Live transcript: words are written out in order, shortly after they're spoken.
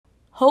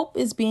Hope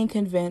is being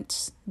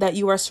convinced that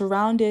you are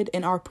surrounded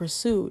and are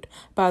pursued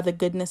by the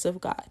goodness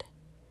of God,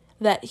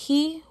 that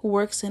He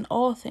works in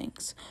all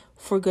things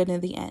for good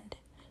in the end.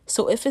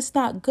 So if it's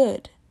not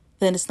good,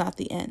 then it's not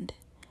the end.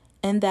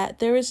 And that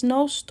there is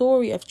no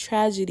story of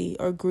tragedy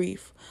or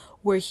grief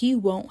where He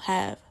won't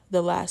have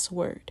the last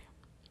word.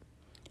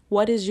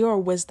 What is your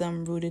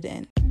wisdom rooted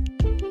in?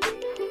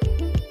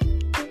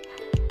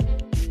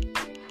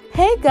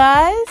 Hey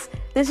guys,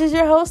 this is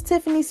your host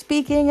Tiffany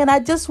speaking, and I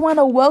just want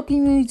to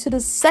welcome you to the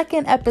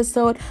second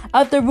episode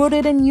of the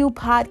Rooted in You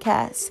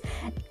podcast.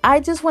 I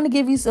just want to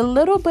give you a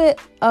little bit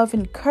of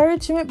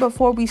encouragement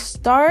before we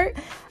start.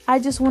 I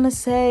just want to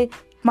say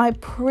my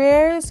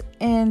prayers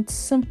and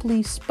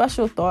simply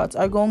special thoughts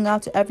are going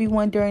out to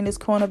everyone during this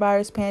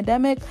coronavirus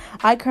pandemic.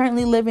 I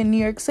currently live in New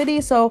York City,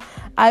 so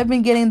I've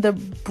been getting the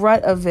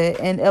brunt of it,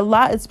 and a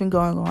lot has been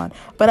going on.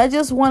 But I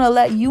just want to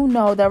let you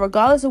know that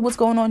regardless of what's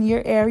going on in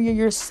your area,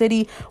 your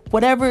city,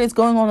 whatever is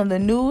going on in the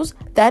news,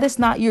 that is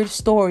not your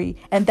story,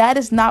 and that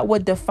is not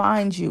what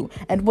defines you.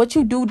 And what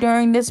you do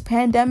during this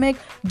pandemic,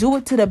 do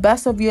it to the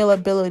best of your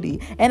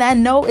ability. And I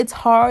know it's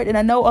hard, and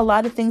I know a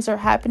lot of things are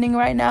happening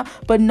right now,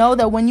 but know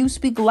that when you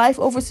speak life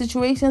over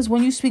situations,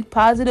 when you speak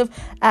positive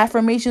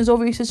affirmations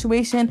over your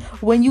situation,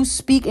 when you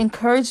speak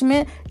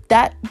encouragement,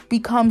 that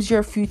becomes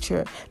your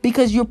future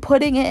because you're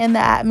putting it in the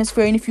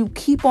atmosphere. And if you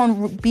keep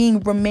on being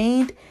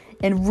remained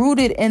and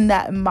rooted in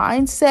that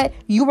mindset,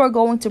 you are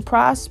going to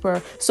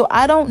prosper. So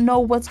I don't know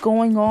what's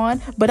going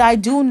on, but I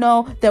do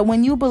know that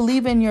when you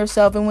believe in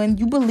yourself and when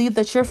you believe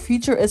that your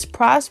future is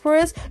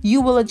prosperous,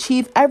 you will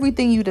achieve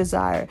everything you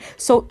desire.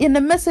 So in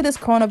the midst of this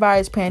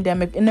coronavirus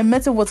pandemic, in the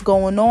midst of what's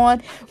going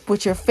on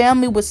with your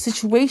family, with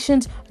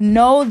situations,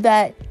 know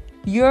that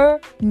your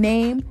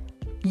name,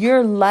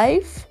 your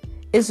life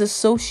is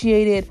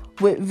associated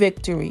with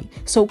victory.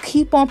 So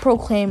keep on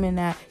proclaiming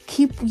that.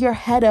 Keep your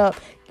head up.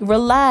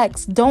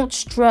 Relax. Don't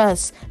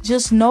stress.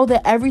 Just know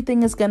that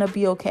everything is going to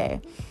be okay.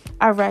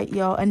 All right,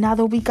 y'all. And now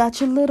that we got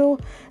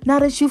now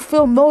that you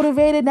feel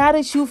motivated, now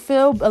that you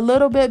feel a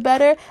little bit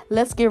better,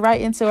 let's get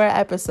right into our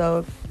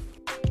episode.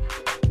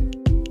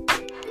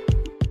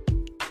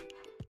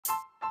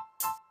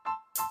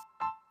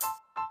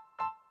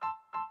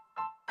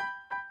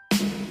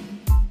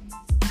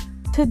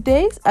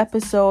 Today's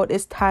episode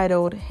is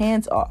titled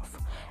Hands Off.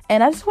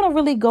 And I just want to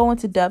really go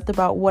into depth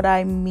about what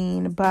I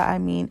mean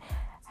by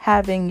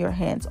having your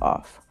hands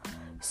off.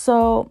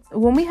 So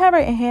when we have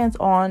our hands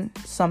on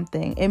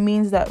something, it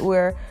means that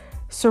we're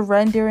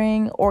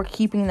surrendering or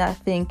keeping that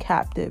thing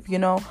captive. You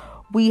know,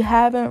 we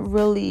haven't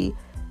really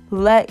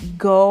let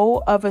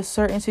go of a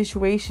certain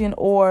situation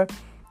or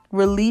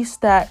release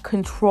that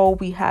control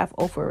we have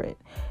over it.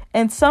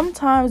 And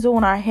sometimes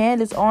when our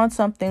hand is on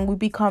something, we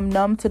become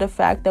numb to the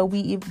fact that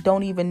we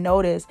don't even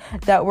notice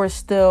that we're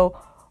still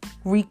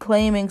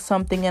reclaiming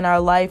something in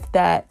our life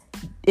that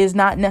is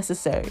not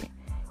necessary.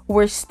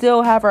 We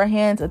still have our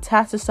hands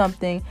attached to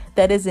something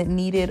that isn't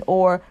needed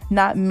or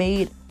not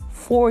made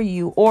for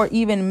you or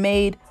even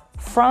made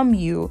from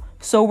you.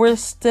 So we're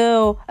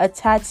still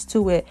attached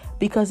to it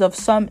because of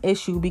some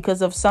issue,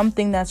 because of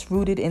something that's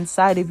rooted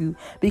inside of you,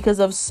 because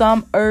of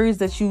some urge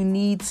that you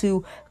need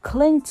to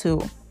cling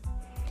to.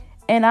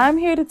 And I'm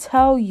here to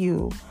tell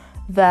you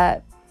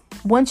that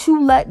once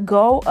you let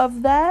go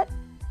of that,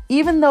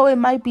 even though it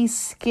might be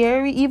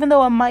scary, even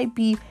though it might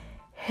be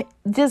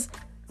just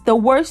the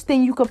worst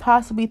thing you could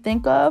possibly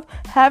think of,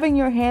 having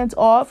your hands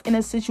off in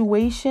a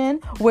situation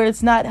where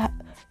it's not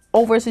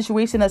over a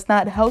situation that's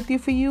not healthy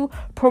for you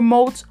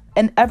promotes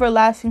an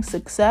everlasting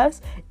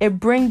success. It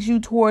brings you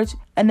towards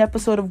an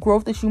episode of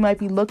growth that you might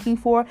be looking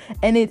for,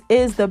 and it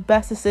is the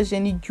best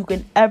decision you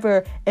can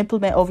ever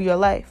implement over your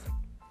life.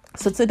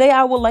 So today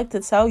I would like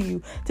to tell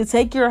you to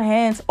take your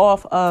hands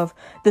off of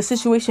the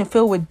situation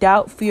filled with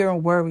doubt, fear,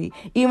 and worry.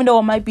 Even though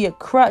it might be a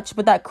crutch,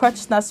 but that crutch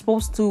is not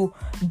supposed to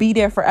be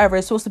there forever.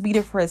 It's supposed to be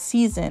there for a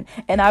season.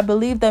 And I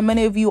believe that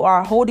many of you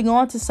are holding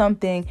on to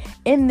something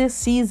in this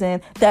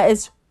season that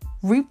has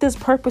reaped this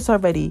purpose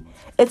already.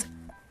 It's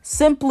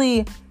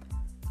simply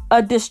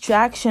a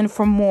distraction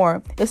from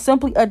more. It's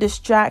simply a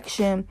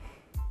distraction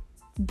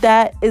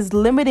that is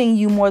limiting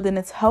you more than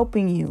it's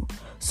helping you.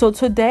 So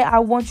today I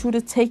want you to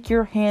take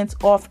your hands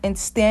off and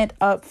stand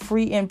up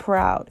free and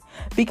proud,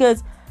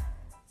 because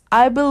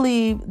I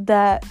believe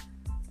that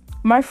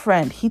my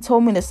friend, he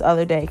told me this the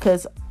other day,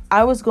 because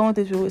I was going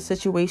through a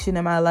situation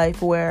in my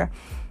life where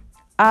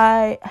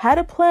I had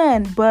a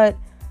plan, but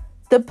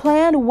the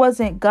plan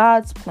wasn't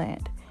God's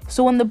plan.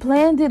 So when the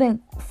plan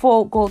didn't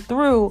go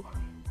through,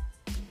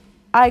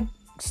 I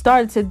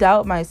started to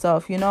doubt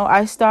myself. You know,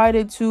 I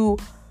started to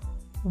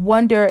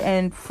wonder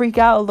and freak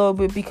out a little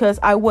bit because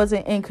I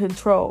wasn't in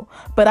control.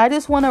 But I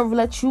just want to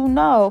let you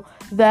know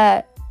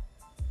that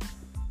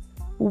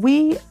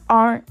we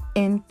aren't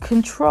in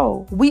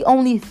control. We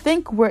only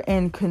think we're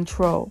in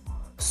control.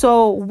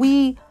 So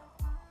we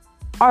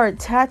are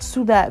attached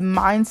to that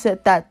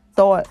mindset, that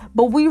thought,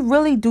 but we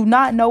really do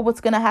not know what's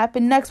going to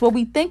happen next. What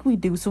we think we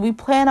do. So we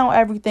plan out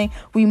everything.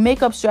 We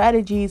make up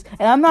strategies.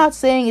 And I'm not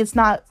saying it's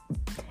not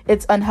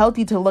it's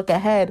unhealthy to look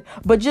ahead,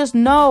 but just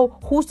know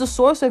who's the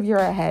source of your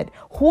ahead.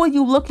 Who are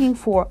you looking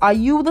for? Are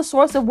you the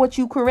source of what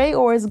you create,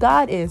 or is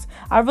God is?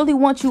 I really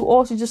want you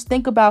all to just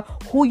think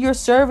about who you're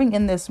serving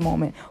in this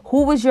moment.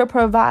 Who is your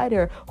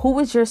provider? Who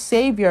is your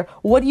savior?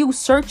 What are you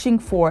searching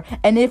for?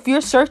 And if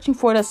you're searching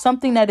for it as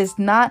something that is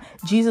not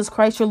Jesus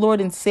Christ, your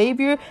Lord and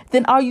Savior,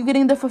 then are you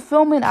getting the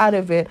fulfillment out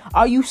of it?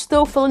 Are you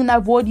still filling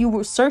that void you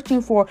were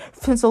searching for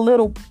since a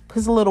little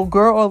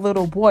girl or a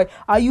little boy?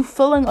 Are you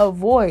filling a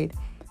void?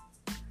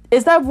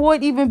 Is that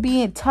void even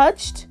being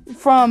touched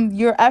from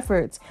your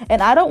efforts?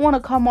 And I don't want to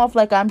come off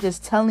like I'm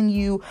just telling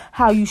you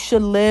how you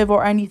should live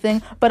or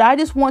anything, but I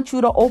just want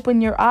you to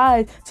open your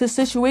eyes to a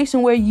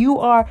situation where you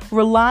are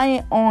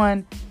reliant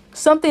on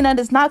something that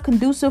is not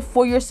conducive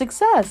for your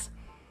success.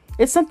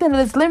 It's something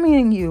that is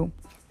limiting you,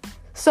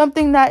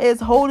 something that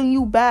is holding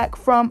you back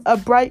from a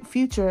bright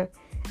future.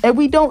 And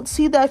we don't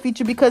see that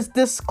future because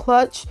this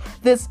clutch,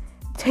 this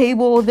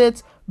table,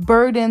 this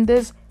burden,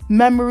 this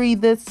memory,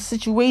 this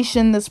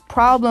situation, this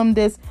problem,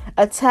 this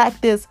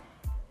attack, this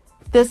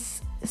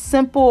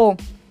simple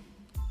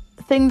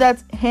thing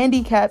that's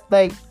handicapped,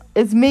 like,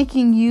 it's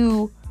making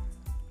you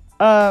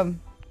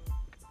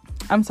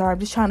I'm sorry, I'm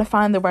just trying to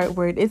find the right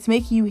word. It's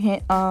making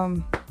you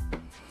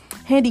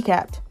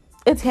handicapped.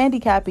 It's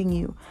handicapping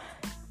you,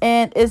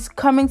 and it's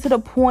coming to the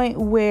point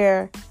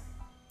where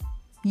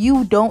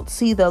you don't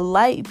see the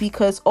light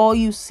because all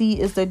you see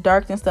is the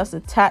darkness that's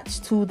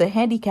attached to the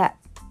handicap.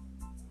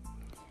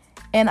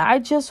 And I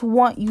just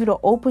want you to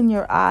open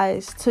your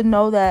eyes to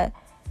know that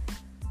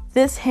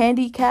this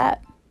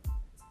handicap,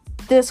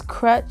 this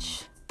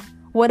crutch,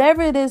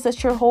 whatever it is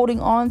that you're holding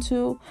on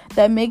to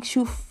that makes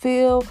you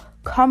feel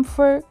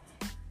comfort,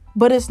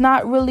 but it's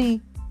not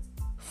really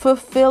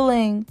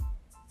fulfilling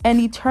an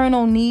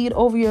eternal need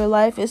over your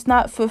life. It's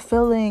not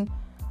fulfilling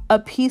a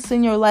peace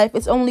in your life.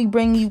 It's only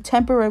bringing you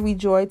temporary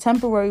joy,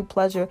 temporary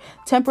pleasure,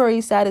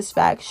 temporary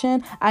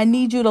satisfaction. I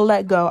need you to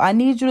let go. I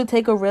need you to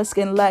take a risk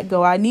and let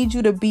go. I need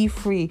you to be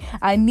free.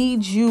 I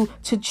need you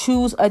to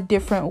choose a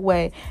different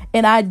way.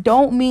 And I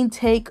don't mean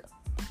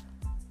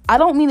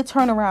to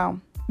turn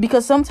around.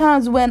 Because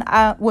sometimes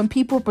when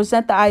people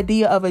present the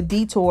idea of a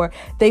detour,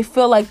 they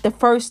feel like the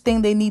first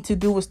thing they need to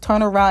do is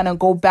turn around and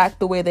go back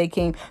the way they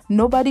came.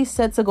 Nobody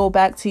said to go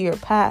back to your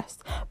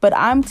past. But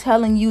I'm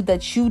telling you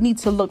that you need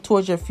to look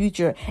towards your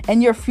future.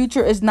 And your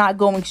future is not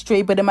going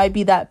straight, but it might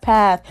be that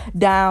path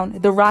down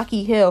the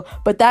rocky hill.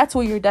 But that's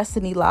where your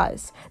destiny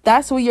lies.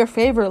 That's where your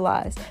favor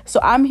lies. So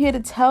I'm here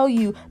to tell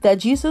you that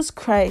Jesus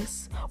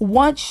Christ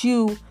wants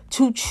you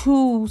to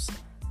choose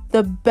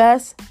the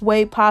best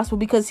way possible,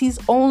 because he's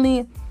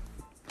only...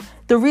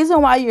 The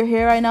reason why you're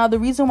here right now, the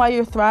reason why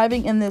you're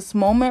thriving in this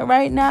moment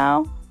right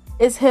now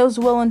is his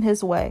will and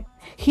his way.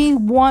 He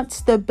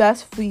wants the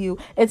best for you.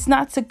 It's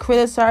not to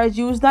criticize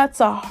you. It's not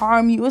to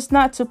harm you. It's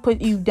not to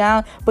put you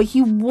down, but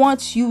he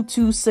wants you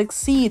to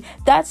succeed.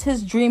 That's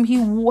his dream. He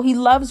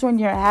loves when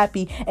you're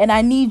happy, and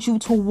I need you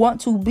to want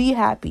to be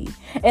happy.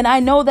 And I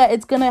know that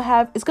it's going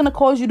to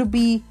cause you to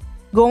be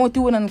going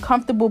through an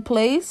uncomfortable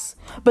place,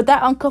 but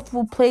that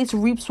uncomfortable place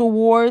reaps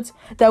rewards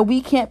that we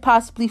can't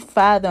possibly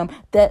fathom,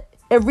 that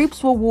it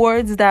reaps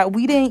rewards that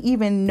we didn't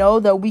even know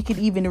that we could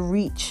even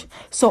reach.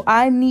 So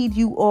I need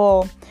you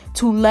all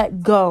to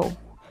let go.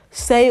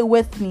 Say it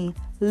with me.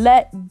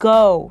 Let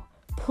go.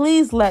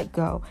 Please let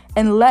go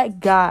and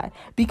let God.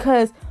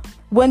 Because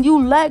when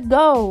you let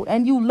go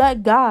and you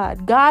let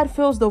God, God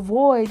fills the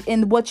void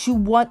in what you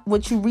want,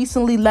 what you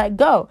recently let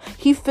go.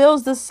 He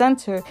fills the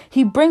center.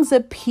 He brings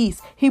a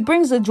peace. He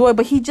brings a joy,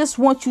 but he just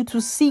wants you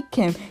to seek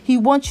him. He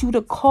wants you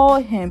to call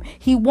him.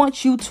 He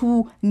wants you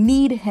to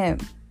need him.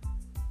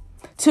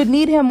 To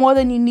need him more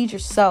than you need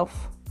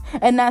yourself.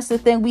 And that's the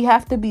thing. We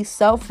have to be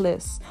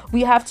selfless.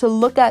 We have to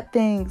look at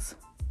things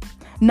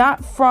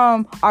not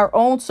from our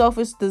own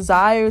selfish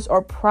desires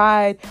or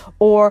pride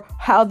or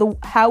how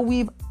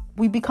we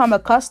become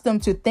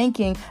accustomed to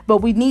thinking, but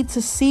we need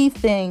to see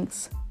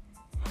things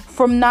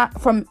we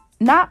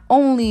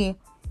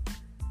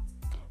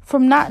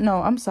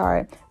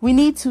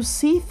need to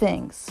see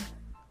things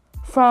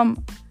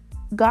from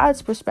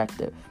God's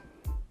perspective.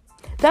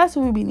 That's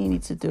what we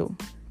need to do.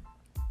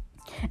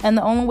 And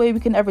the only way we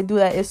can ever do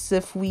that is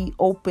if we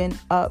open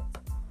up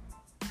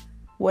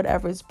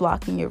whatever is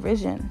blocking your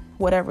vision,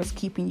 whatever is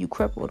keeping you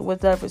crippled,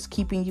 whatever is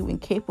keeping you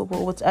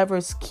incapable, whatever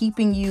is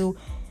keeping you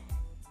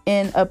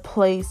in a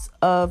place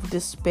of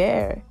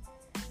despair.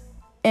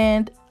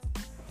 And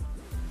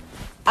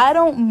I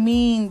don't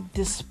mean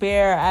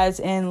despair as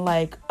in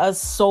like a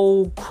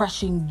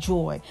soul-crushing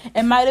joy.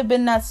 It might have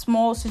been that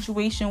small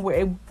situation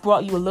where it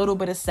brought you a little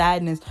bit of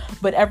sadness,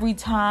 but every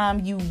time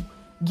you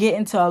get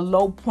into a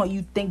low point,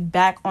 you think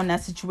back on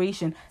that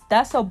situation.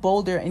 That's a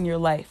boulder in your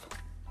life.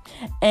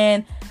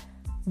 And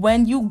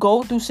when you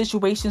go through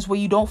situations where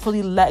you don't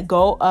fully let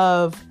go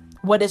of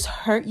what has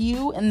hurt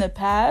you in the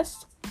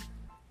past,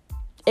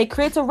 it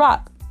creates a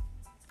rock,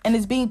 and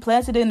it's being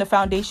planted in the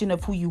foundation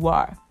of who you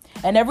are.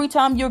 And every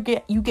time you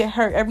get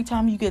hurt, every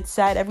time you get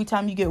sad, every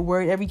time you get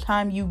worried, every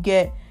time you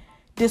get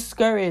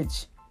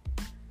discouraged,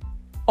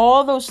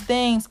 all those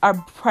things are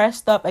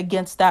pressed up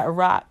against that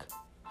rock.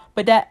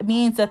 But that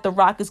means that the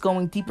rock is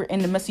going deeper in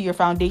the midst of your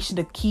foundation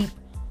to keep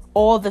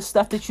all the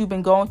stuff that you've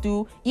been going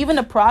through, even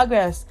the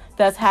progress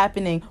that's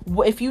happening.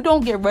 If you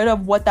don't get rid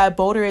of what that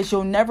boulder is,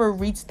 you'll never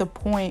reach the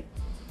point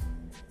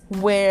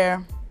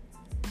where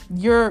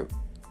you're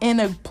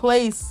in a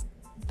place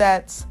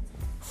that's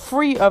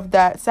free of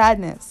that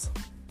sadness.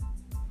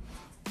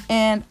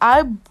 And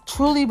I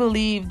truly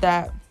believe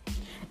that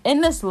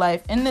in this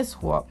life, in this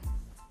walk,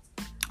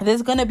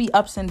 there's going to be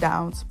ups and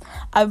downs.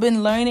 I've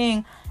been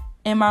learning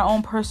in my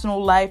own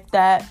personal life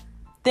that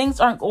things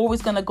aren't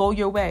always going to go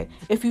your way.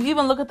 If you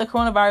even look at the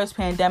coronavirus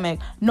pandemic,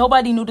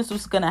 nobody knew this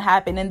was going to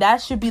happen. And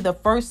that should be the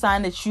first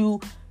sign that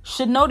you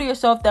should know to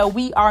yourself that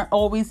we aren't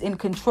always in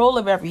control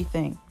of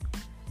everything.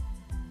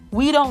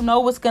 We don't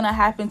know what's going to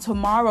happen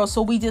tomorrow.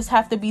 So we just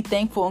have to be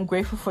thankful and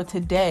grateful for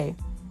today.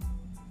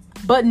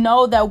 But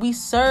know that we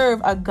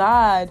serve a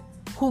God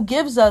who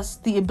gives us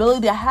the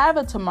ability to have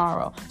a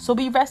tomorrow. So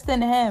we rest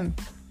in Him.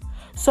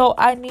 So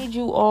I need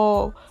you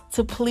all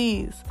to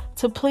please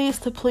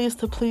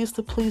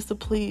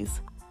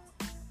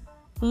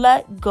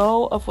let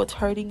go of what's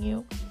hurting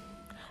you.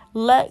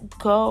 Let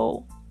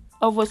go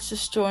of what's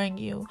destroying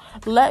you.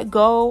 Let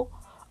go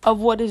of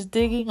what is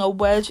digging a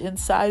wedge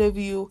inside of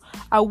you.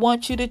 I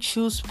want you to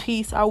choose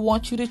peace. I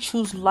want you to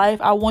choose life.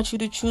 I want you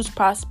to choose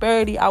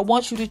prosperity. I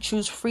want you to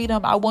choose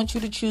freedom. I want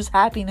you to choose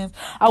happiness.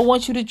 I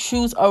want you to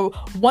choose a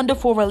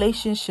wonderful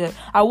relationship.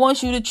 I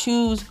want you to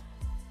choose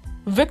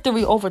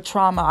victory over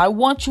trauma. I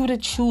want you to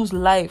choose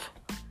life.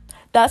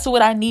 That's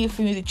what I need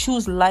for you, to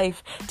choose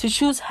life, to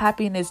choose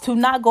happiness, to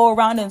not go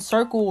around in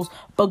circles,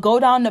 but go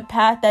down the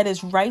path that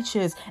is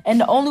righteous. And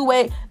the only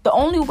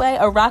way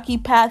a rocky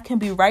path can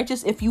be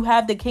righteous if you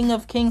have the King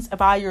of Kings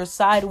by your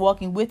side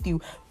walking with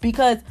you.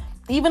 Because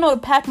even though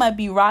the path might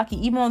be rocky,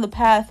 even though the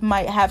path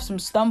might have some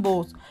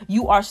stumbles,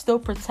 you are still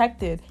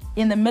protected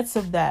in the midst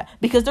of that.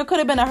 Because there could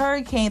have been a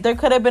hurricane, there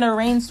could have been a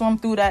rainstorm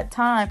through that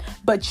time,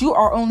 but you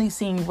are only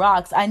seeing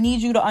rocks. I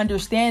need you to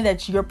understand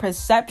that your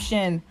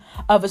perception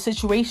of a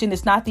situation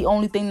is not the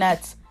only thing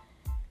that's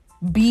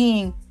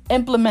being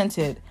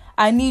implemented.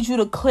 I need you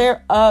to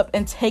clear up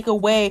and take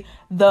away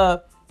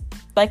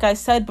like I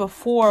said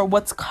before,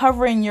 what's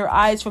covering your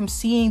eyes from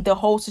seeing the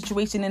whole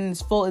situation in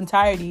its full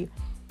entirety.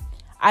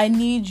 I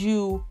need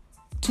you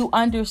to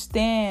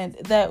understand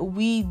that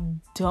we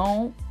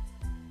don't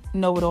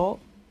know it all.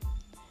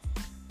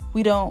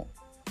 We don't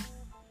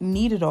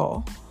need it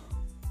all.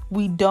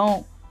 We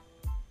don't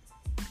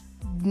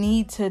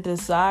need to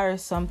desire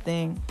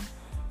something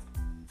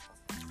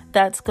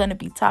that's going to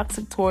be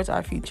toxic towards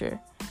our future.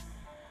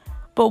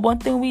 But one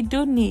thing we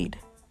do need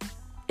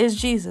is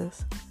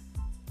Jesus.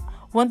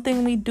 One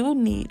thing we do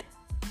need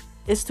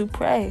is to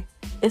pray,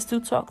 is to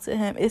talk to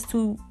Him, is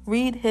to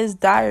read His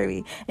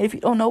diary. And if you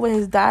don't know what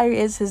His diary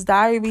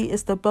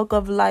is the book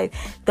of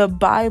life, the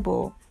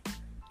Bible,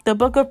 the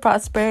book of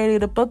prosperity,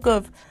 the book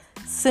of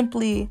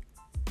simply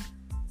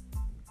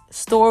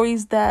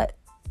stories that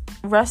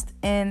rest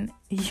in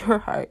your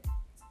heart.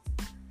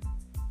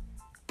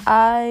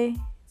 I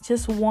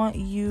just want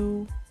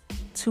you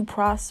to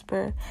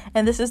prosper.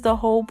 And this is the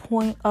whole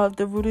point of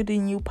the Rooted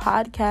in You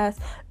podcast,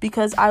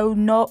 because I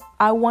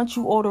want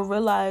you all to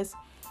realize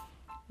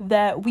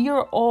that we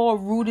are all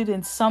rooted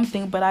in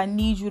something, but I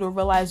need you to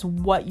realize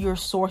what your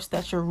source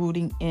that you're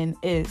rooting in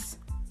is.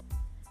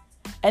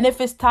 And if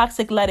it's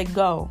toxic, let it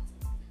go.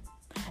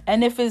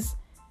 And if it's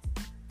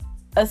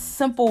a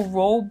simple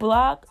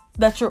roadblock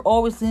that you're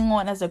always leaning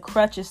on as a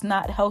crutch, it's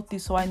not healthy,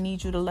 so I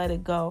need you to let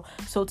it go.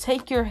 So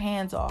take your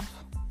hands off.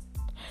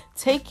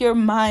 Take your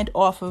mind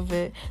off of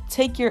it.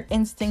 Take your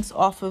instincts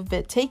off of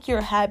it. Take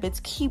your habits.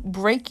 Keep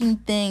breaking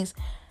things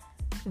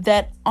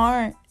that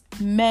aren't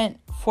meant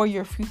for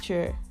your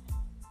future.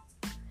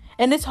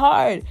 And it's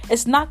hard.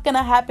 It's not going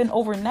to happen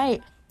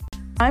overnight.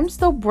 I'm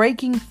still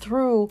breaking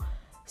through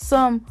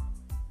some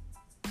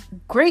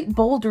great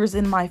boulders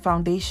in my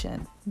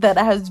foundation that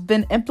has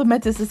been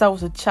implemented since I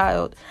was a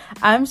child.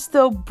 I'm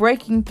still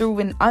breaking through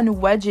and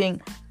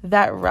unwedging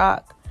that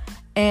rock.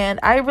 And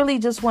I really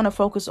just want to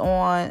focus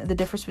on the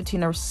difference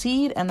between a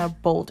seed and a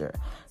boulder.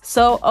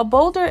 So a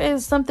boulder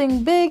is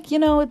something big,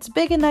 it's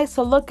big and nice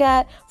to look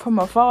at from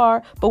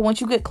afar. But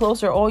once you get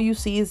closer, all you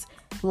see is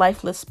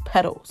lifeless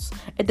petals.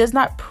 It does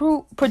not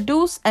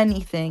produce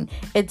anything.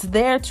 It's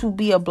there to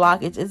be a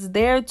blockage. It's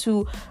there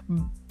to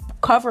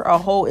cover a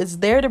hole. It's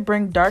there to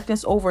bring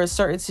darkness over a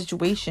certain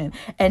situation.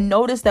 And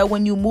notice that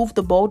when you move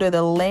the boulder,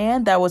 the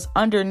land that was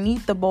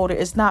underneath the boulder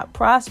is not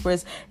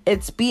prosperous.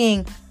 It's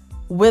being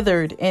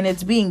withered and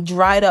it's being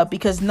dried up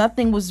because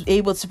nothing was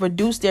able to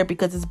produce there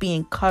because it's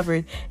being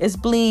covered. It's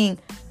being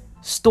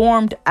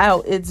stormed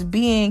out. It's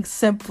being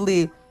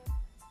simply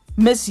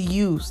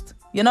misused,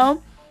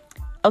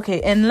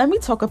 Okay, and let me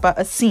talk about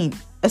a seed.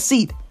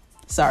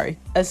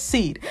 A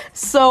seed.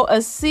 So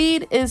a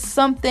seed is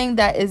something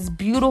that is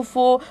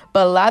beautiful,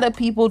 but a lot of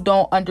people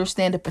don't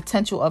understand the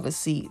potential of a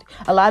seed.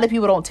 A lot of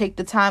people don't take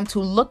the time to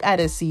look at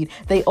a seed.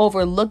 They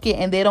overlook it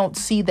and they don't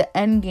see the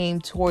end game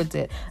towards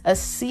it. A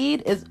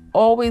seed is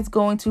always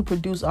going to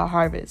produce a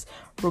harvest.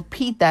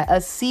 Repeat that.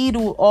 A seed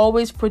will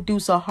always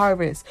produce a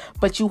harvest,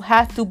 but you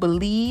have to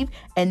believe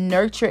and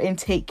nurture and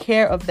take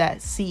care of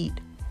that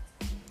seed.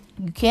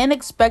 You can't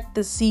expect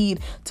the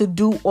seed to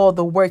do all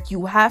the work.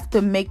 You have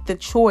to make the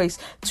choice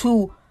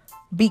to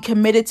be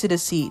committed to the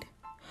seed.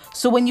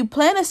 So when you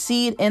plant a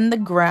seed in the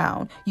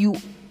ground, you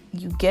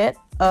get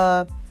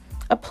a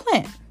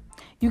plant.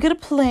 You get a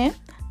plant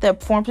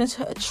that forms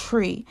into a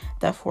tree,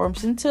 that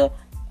forms into,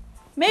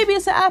 maybe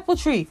it's an apple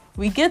tree.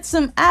 We get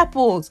some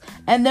apples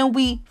and then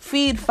we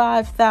feed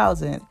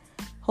 5,000.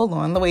 Hold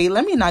on, wait,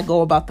 let me not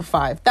go about the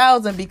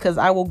 5,000 because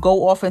I will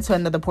go off into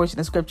another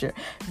portion of scripture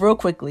real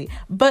quickly.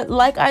 But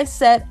like I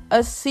said,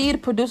 a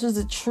seed produces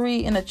a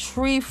tree and a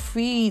tree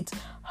feeds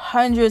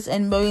hundreds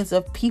and millions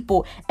of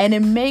people, and it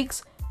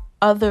makes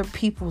other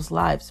people's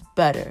lives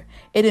better.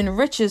 It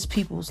enriches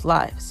people's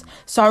lives.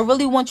 So I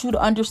really want you to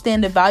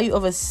understand the value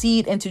of a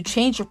seed and to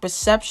change your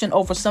perception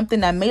over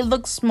something that may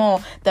look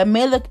small, that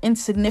may look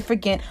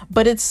insignificant,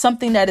 but it's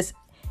something that is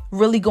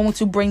really going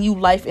to bring you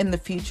life in the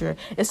future.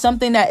 It's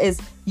something that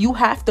is you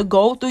have to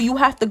go through. You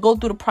have to go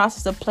through the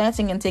process of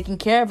planting and taking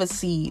care of a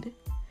seed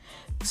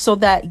so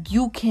that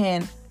you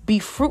can be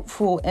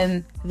fruitful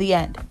in the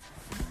end.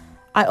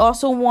 I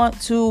also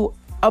want to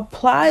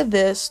apply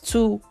this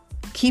to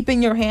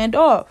keeping your hand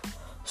off.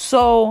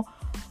 So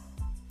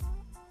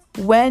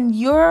when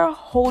you're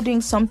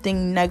holding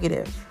something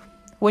negative,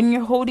 when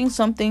you're holding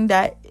something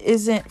that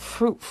isn't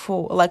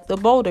fruitful, like the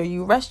boulder,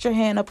 you rest your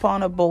hand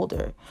upon a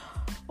boulder.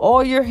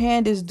 All your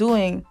hand is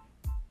doing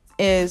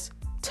is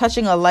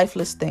touching a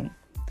lifeless thing.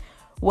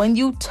 When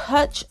you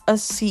touch a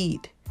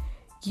seed,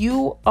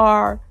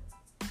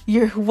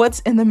 what's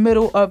in the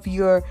middle of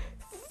your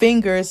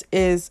fingers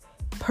is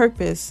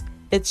purpose.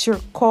 It's your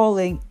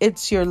calling.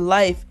 It's your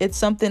life. It's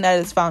something that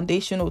is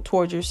foundational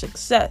towards your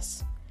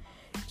success.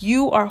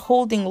 You are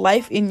holding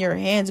life in your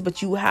hands,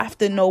 but you have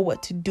to know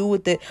what to do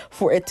with it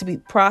for it to be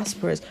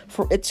prosperous,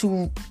 for it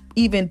to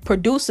even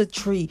produce a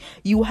tree.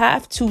 You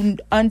have to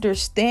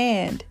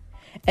understand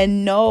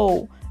and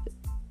know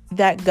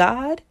that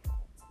God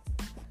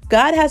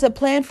has a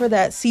plan for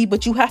that seed,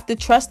 but you have to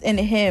trust in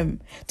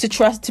Him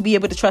to be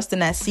able to trust in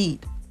that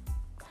seed.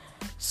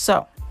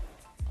 So,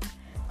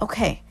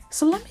 okay.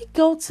 So let me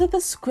go to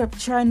the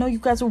scripture. I know you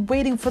guys are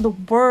waiting for the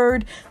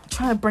word. I'm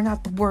trying to bring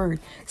out the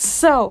word.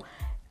 So,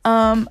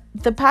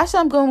 the passage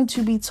I'm going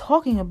to be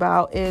talking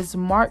about is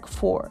Mark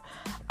 4.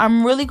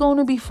 I'm really going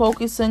to be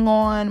focusing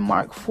on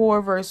Mark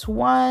 4 verse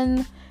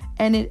 1,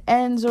 and it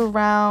ends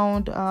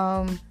around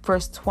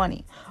verse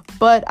 20.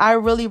 But I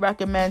really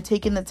recommend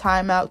taking the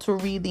time out to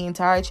read the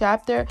entire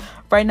chapter.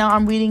 Right now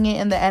I'm reading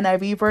it in the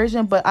NIV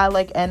version, but I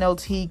like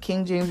NLT,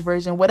 King James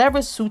Version,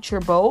 whatever suits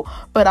your boat.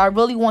 But I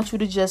really want you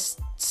to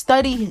just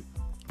study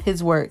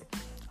His word.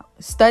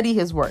 Study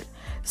His word.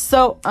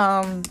 So,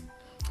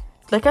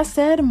 like I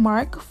said,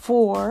 Mark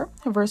 4,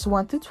 verse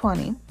 1 through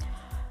 20,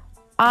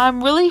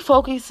 I'm really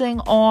focusing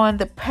on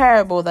the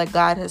parable that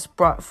God has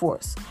brought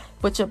forth.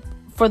 Which,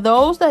 for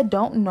those that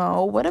don't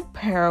know what a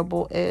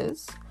parable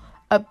is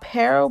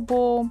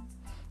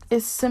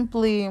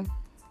simply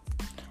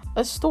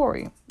a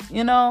story.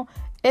 You know,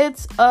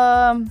 it's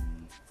a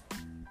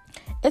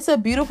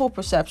beautiful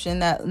perception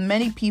that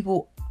many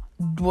people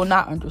will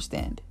not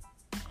understand.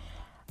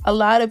 A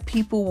lot of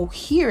people will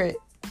hear it,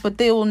 but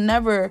they will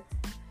never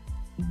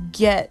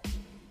get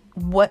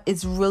what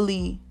is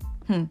really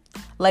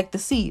like the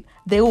seed.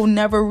 They will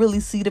never really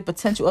see the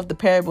potential of the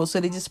parable, so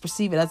they just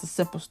perceive it as a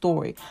simple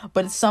story.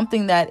 But it's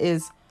something that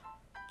is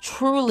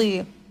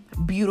truly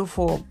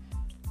beautiful,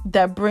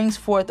 that brings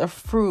forth a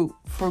fruit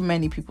for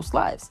many people's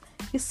lives.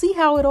 You see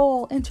how it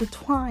all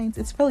intertwines.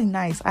 It's really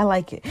nice. I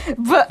like it.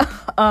 But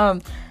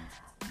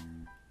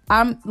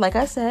I'm like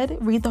I said,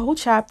 read the whole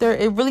chapter.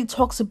 It really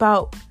talks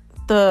about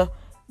the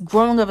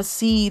growing of a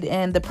seed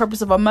and the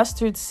purpose of a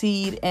mustard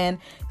seed and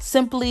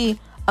simply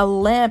a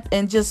lamp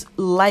and just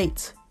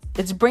light.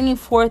 It's bringing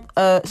forth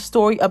a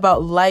story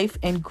about life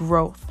and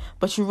growth,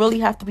 but you really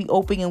have to be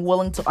open and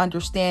willing to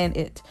understand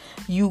it.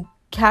 You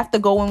have to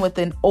go in with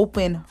an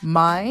open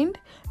mind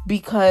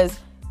because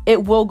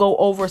it will go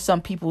over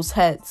some people's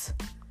heads.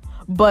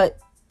 But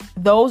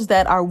those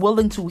that are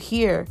willing to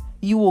hear,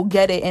 you will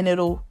get it, and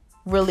it'll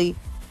really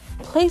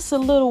place a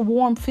little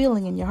warm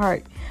feeling in your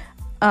heart.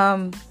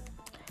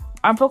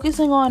 I'm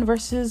focusing on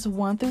verses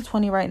 1 through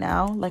 20 right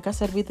now. Like I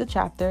said, read the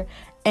chapter.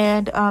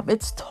 And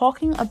it's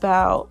talking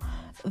about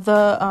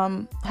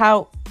the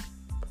how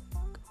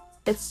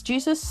it's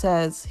Jesus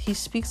says, he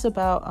speaks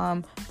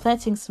about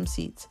planting some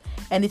seeds.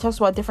 And he talks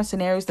about different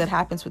scenarios that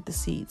happens with the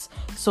seeds.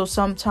 So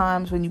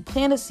sometimes when you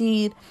plant a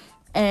seed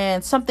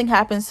and something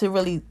happens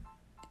to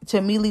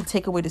immediately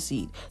take away the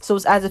seed. So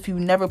it's as if you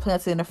never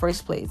planted in the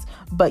first place,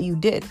 but you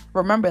did.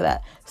 Remember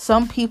that.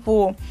 Some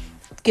people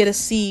get a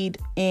seed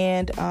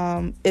and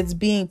it's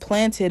being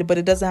planted, but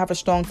it doesn't have a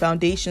strong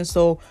foundation,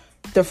 so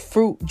the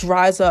fruit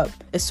dries up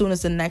as soon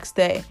as the next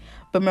day.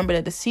 But remember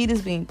that the seed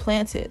is being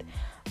planted.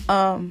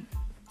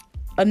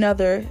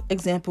 Another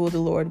example the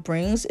Lord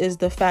brings is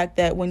the fact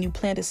that when you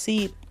plant a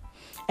seed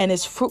and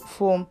it's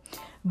fruitful,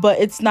 but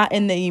it's not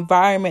in the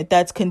environment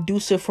that's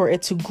conducive for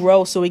it to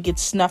grow, so it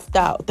gets snuffed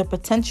out. The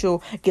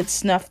potential gets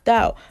snuffed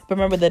out. But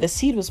remember that a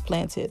seed was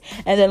planted.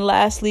 And then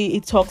lastly,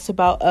 it talks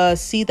about a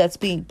seed that's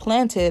being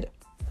planted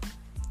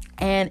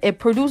and it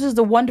produces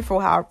the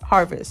wonderful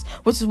harvest,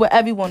 which is what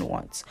everyone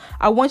wants.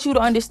 I want you to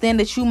understand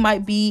that you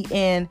might be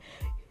in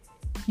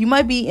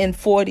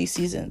 40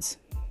 seasons.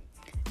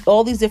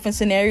 All these different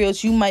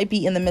scenarios, you might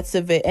be in the midst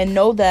of it, and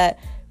know that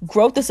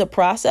growth is a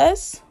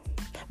process.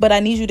 But I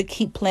need you to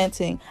keep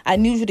planting. I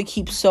need you to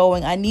keep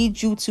sowing. I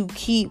need you to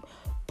keep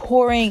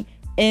pouring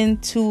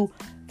into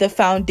the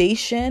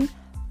foundation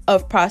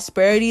of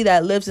prosperity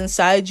that lives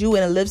inside you,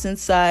 and it lives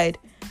inside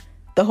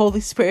the Holy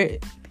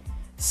Spirit.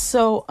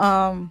 So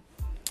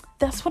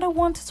that's what I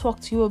want to talk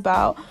to you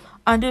about.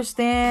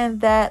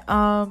 Understand that,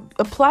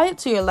 apply it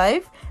to your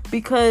life,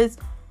 because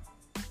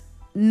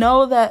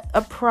know that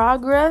a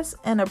progress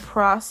and a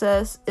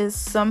process is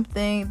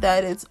something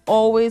that it's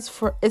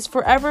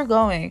forever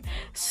going.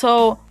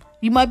 So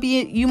you might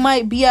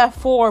be at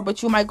 4,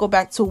 but you might go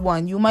back to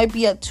 1. You might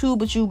be at 2,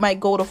 but you might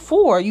go to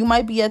 4. You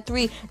might be at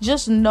 3.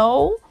 Just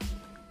know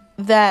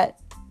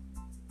that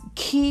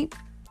keep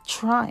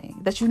trying,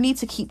 that you need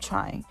to keep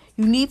trying.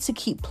 You need to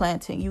keep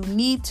planting. You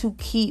need to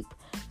keep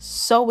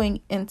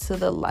sowing into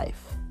the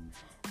life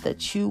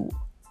that you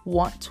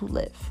want to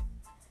live.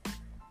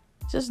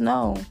 Just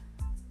know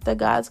that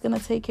God's going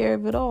to take care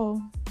of it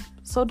all.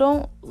 So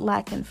don't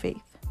lack in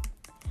faith.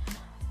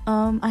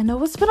 I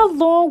know it's been a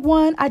long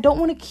one. I don't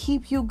want to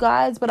keep you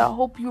guys, but I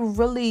hope you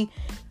really,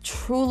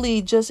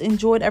 truly just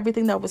enjoyed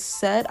everything that was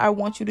said. I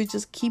want you to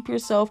just keep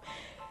yourself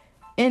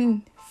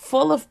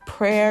full of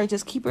prayer.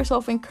 Just keep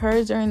yourself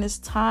encouraged during this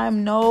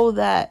time. Know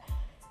that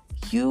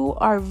you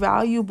are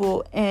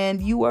valuable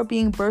and you are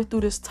being birthed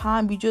through this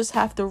time. You just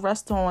have to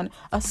rest on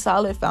a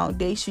solid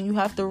foundation. You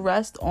have to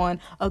rest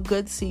on a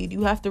good seed.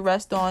 You have to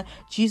rest on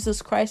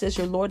Jesus Christ as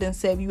your Lord and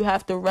Savior. You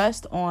have to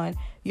rest on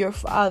your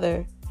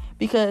Father,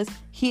 because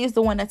He is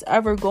the one that's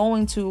ever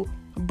going to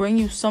bring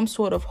you some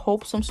sort of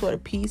hope, some sort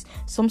of peace,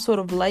 some sort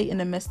of light in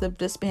the midst of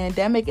this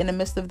pandemic, in the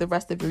midst of the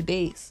rest of your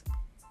days.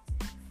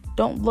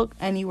 Don't look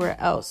anywhere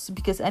else,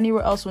 because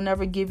anywhere else will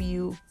never give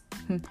you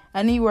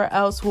Anywhere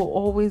else will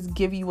always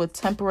give you a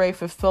temporary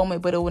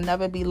fulfillment, but it will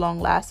never be long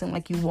lasting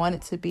like you want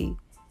it to be.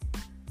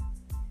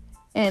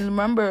 And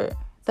remember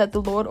that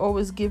the Lord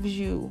always gives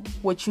you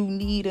what you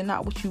need and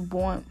not what you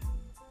want.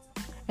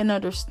 And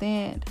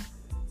understand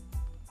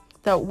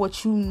that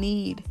what you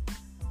need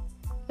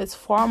is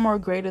far more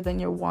greater than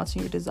your wants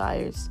and your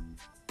desires.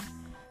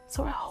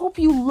 So I hope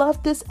you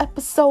loved this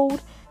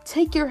episode.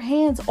 Take your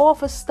hands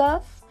off of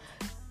stuff.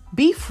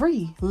 Be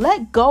free.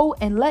 Let go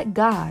and let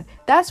God.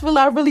 That's what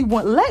I really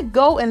want. Let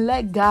go and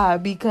let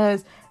God,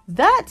 because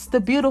that's the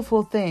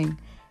beautiful thing.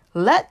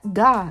 Let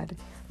God.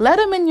 Let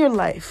Him in your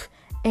life.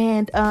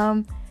 And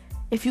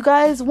if you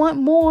guys want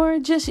more,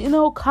 just,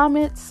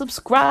 comment,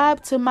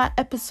 subscribe to my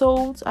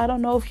episodes. I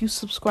don't know if you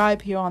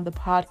subscribe here on the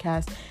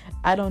podcast.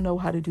 I don't know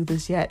how to do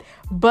this yet.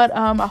 But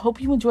I hope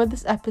you enjoyed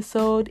this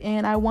episode,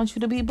 and I want you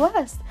to be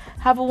blessed.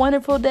 Have a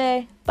wonderful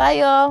day. Bye,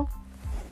 y'all.